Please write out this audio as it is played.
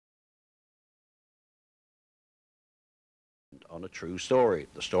dependent on a true story,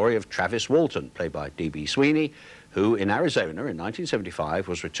 the story of Travis Walton, played by D.B. Sweeney, who in Arizona in 1975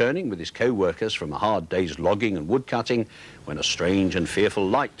 was returning with his co-workers from a hard day's logging and woodcutting when a strange and fearful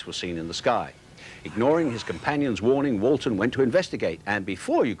light was seen in the sky. Ignoring his companion's warning, Walton went to investigate, and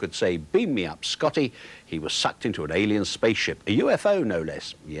before you could say, "Beam me up, Scotty," he was sucked into an alien spaceship, a UFO no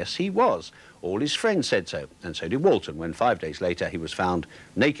less. Yes, he was. All his friends said so, and so did Walton when 5 days later he was found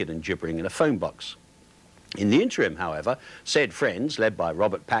naked and gibbering in a phone box. In the interim, however, said friends, led by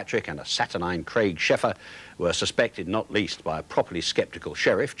Robert Patrick and a saturnine Craig Sheffer, were suspected, not least by a properly sceptical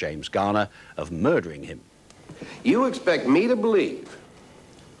sheriff, James Garner, of murdering him. You expect me to believe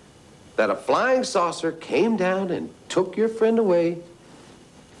that a flying saucer came down and took your friend away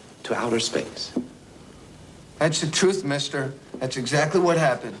to outer space? That's the truth, mister. That's exactly what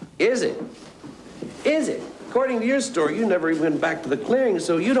happened. Is it? Is it? According to your story, you never even went back to the clearing,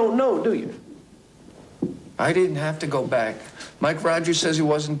 so you don't know, do you? I didn't have to go back. Mike Rogers says he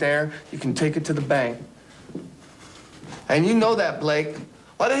wasn't there. You can take it to the bank. And you know that, Blake.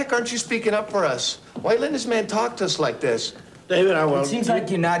 Why the heck aren't you speaking up for us? Why letting this man talk to us like this? David, I will. It seems like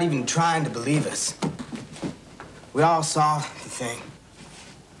you're not even trying to believe us. We all saw the thing.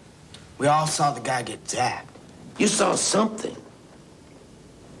 We all saw the guy get zapped. You saw something.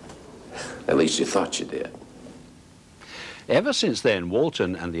 At least you thought you did. Ever since then,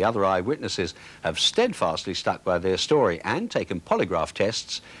 Walton and the other eyewitnesses have steadfastly stuck by their story and taken polygraph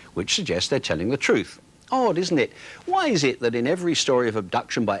tests which suggest they're telling the truth. Odd, isn't it? Why is it that in every story of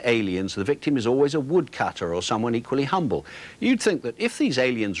abduction by aliens, the victim is always a woodcutter or someone equally humble? You'd think that if these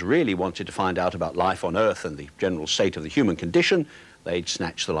aliens really wanted to find out about life on Earth and the general state of the human condition, they'd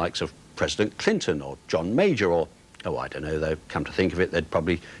snatch the likes of President Clinton or John Major or, oh, I don't know, though, come to think of it, they'd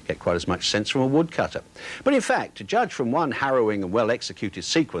probably get quite as much sense from a woodcutter. But in fact, to judge from one harrowing and well-executed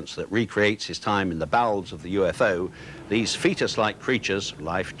sequence that recreates his time in the bowels of the UFO, these fetus-like creatures,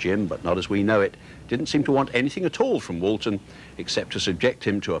 life, Jim, but not as we know it, didn't seem to want anything at all from Walton except to subject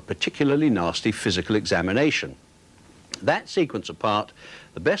him to a particularly nasty physical examination. That sequence apart,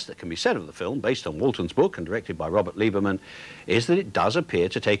 the best that can be said of the film, based on Walton's book and directed by Robert Lieberman, is that it does appear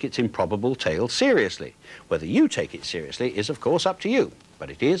to take its improbable tale seriously. Whether you take it seriously is, of course, up to you.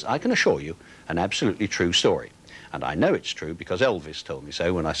 But it is, I can assure you, an absolutely true story. And I know it's true because Elvis told me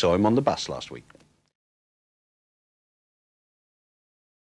so when I saw him on the bus last week.